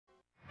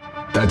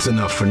That's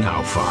enough for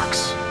now,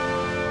 Fox.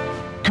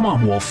 Come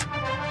on, Wolf.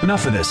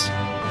 Enough of this.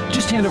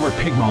 Just hand over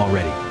Pigma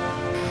already.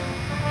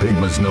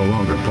 Pigma's no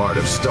longer part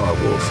of Star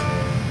Wolf.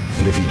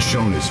 And if he'd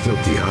shown his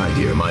filthy hide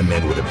here, my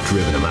men would have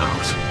driven him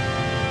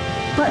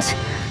out. But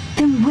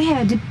then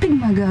where did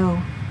Pigma go?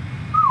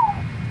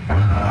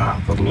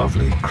 Ah, the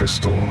lovely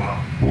crystal.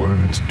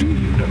 Words do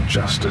you no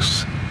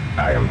justice.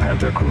 I am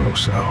Panther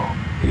Caruso.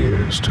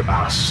 Here's to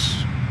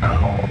us.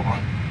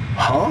 Ow.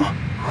 Huh?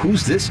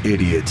 Who's this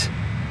idiot?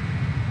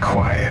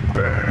 Quiet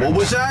bird. What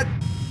was that?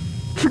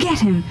 Forget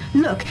him.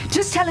 Look,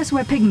 just tell us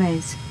where Pigma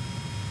is.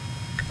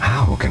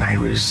 How can I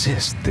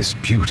resist this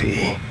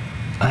beauty?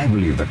 I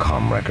believe the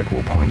comm record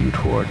will point you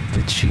toward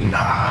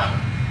Vicina.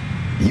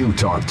 You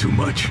talk too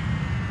much.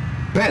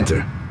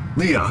 Panther,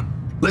 Leon,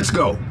 let's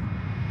go.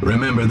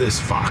 Remember this,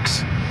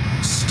 Fox.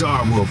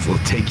 Star Wolf will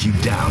take you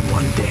down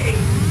one day.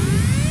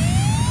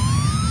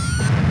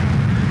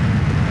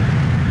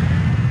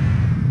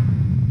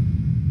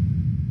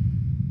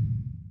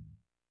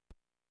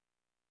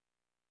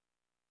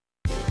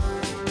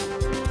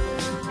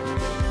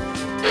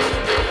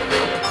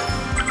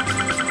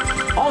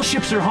 All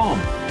ships are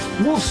home.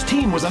 Wolf's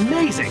team was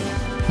amazing.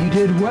 You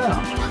did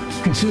well,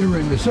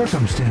 considering the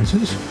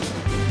circumstances.